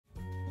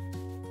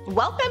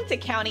Welcome to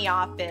County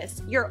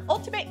Office, your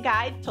ultimate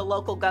guide to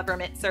local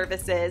government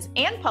services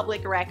and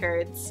public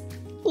records.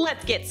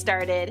 Let's get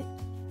started.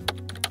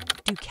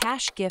 Do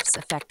cash gifts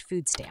affect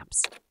food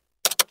stamps?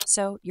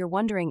 So, you're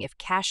wondering if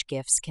cash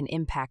gifts can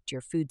impact your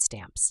food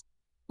stamps.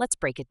 Let's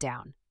break it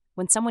down.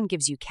 When someone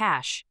gives you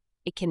cash,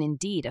 it can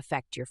indeed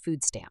affect your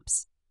food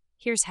stamps.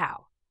 Here's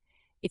how.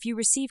 If you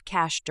receive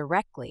cash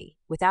directly,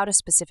 without a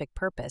specific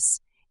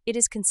purpose, it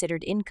is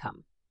considered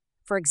income.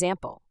 For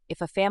example, if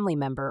a family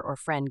member or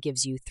friend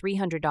gives you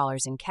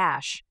 $300 in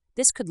cash,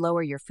 this could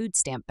lower your food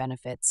stamp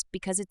benefits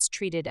because it's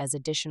treated as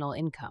additional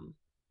income.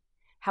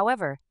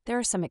 However, there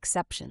are some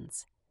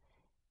exceptions.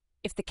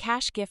 If the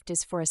cash gift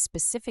is for a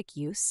specific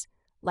use,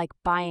 like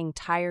buying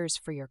tires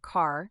for your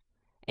car,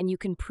 and you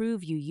can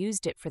prove you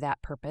used it for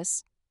that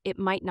purpose, it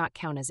might not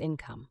count as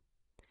income.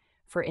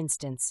 For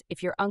instance,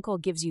 if your uncle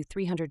gives you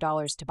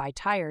 $300 to buy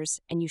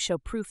tires and you show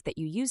proof that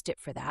you used it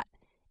for that,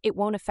 it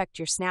won't affect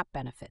your SNAP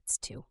benefits,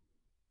 too.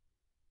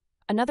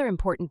 Another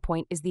important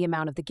point is the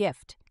amount of the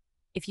gift.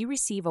 If you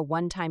receive a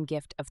one-time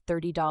gift of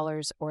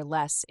 $30 or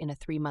less in a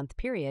 3-month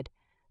period,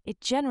 it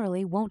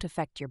generally won't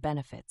affect your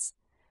benefits.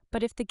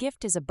 But if the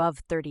gift is above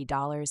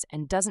 $30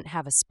 and doesn't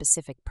have a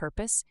specific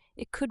purpose,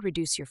 it could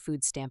reduce your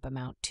food stamp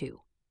amount,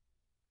 too.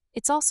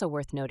 It's also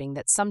worth noting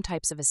that some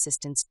types of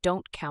assistance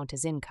don't count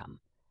as income.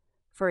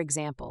 For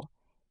example,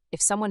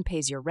 if someone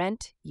pays your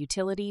rent,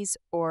 utilities,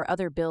 or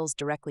other bills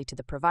directly to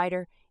the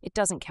provider, it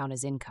doesn't count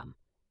as income.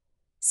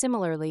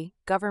 Similarly,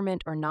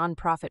 government or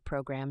nonprofit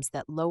programs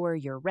that lower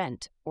your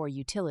rent or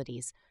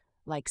utilities,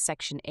 like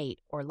Section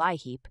 8 or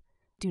LIHEAP,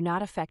 do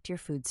not affect your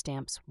food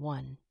stamps.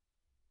 1.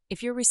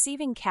 If you're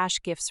receiving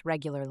cash gifts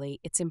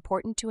regularly, it's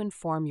important to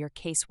inform your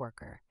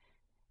caseworker.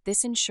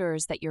 This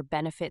ensures that your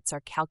benefits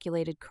are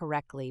calculated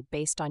correctly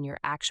based on your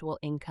actual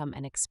income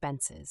and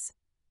expenses.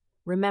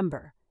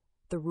 Remember,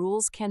 the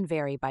rules can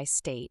vary by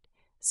state,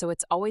 so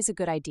it's always a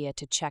good idea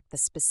to check the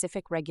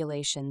specific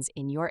regulations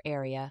in your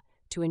area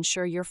to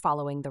ensure you're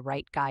following the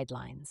right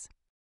guidelines.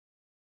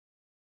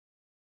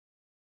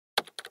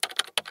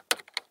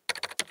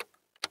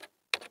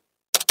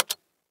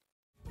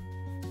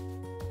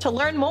 To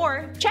learn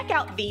more, check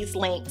out these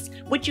links,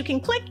 which you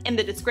can click in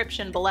the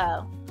description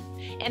below.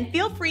 And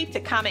feel free to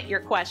comment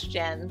your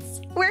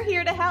questions. We're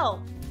here to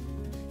help.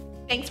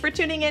 Thanks for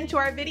tuning in to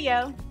our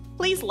video.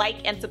 Please like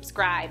and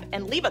subscribe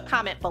and leave a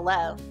comment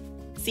below.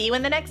 See you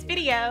in the next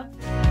video.